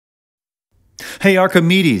Hey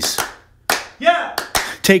Archimedes, Yeah!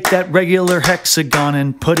 take that regular hexagon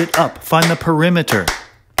and put it up. Find the perimeter.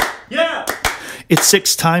 Yeah! It's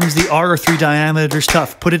 6 times the r or 3 diameters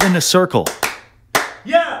tough. Put it in a circle.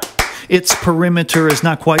 Yeah! Its perimeter is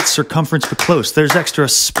not quite circumference but close. There's extra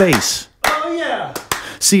space. Oh yeah!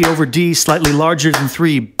 C over D slightly larger than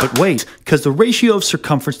 3, but wait, because the ratio of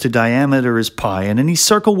circumference to diameter is pi, and any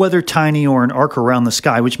circle, whether tiny or an arc around the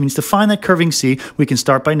sky, which means to find that curving C, we can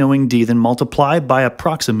start by knowing D, then multiply by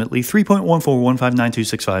approximately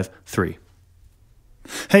 3.141592653.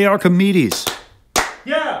 Hey Archimedes,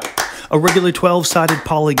 Yeah! a regular 12-sided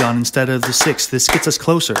polygon instead of the 6. This gets us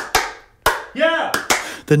closer. Yeah!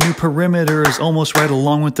 The new perimeter is almost right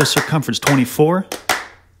along with the circumference, 24.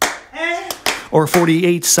 Or a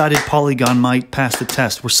 48-sided polygon might pass the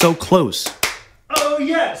test. We're so close. Oh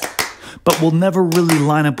yes! But we'll never really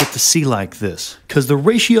line up with the C like this, because the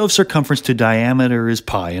ratio of circumference to diameter is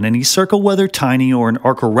pi, and any circle, whether tiny or an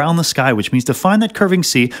arc around the sky, which means to find that curving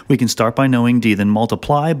C, we can start by knowing D, then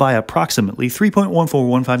multiply by approximately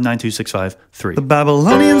 3.141592653. The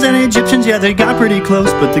Babylonians and Egyptians, yeah, they got pretty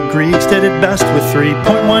close, but the Greeks did it best with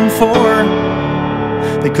 3.14.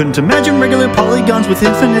 They couldn't imagine regular polygons with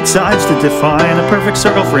infinite sides to define a perfect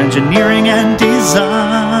circle for engineering and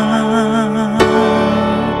design.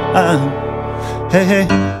 Hey, hey,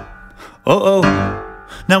 oh.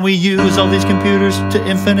 Now we use all these computers to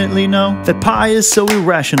infinitely know that pi is so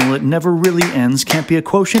irrational it never really ends. Can't be a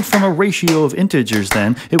quotient from a ratio of integers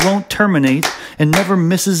then. It won't terminate and never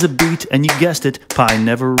misses a beat, and you guessed it, pi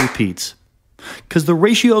never repeats. Because the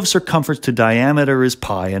ratio of circumference to diameter is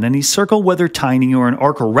pi, and any circle, whether tiny or an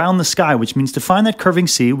arc around the sky, which means to find that curving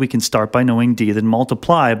C, we can start by knowing D, then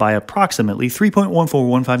multiply by approximately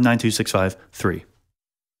 3.141592653.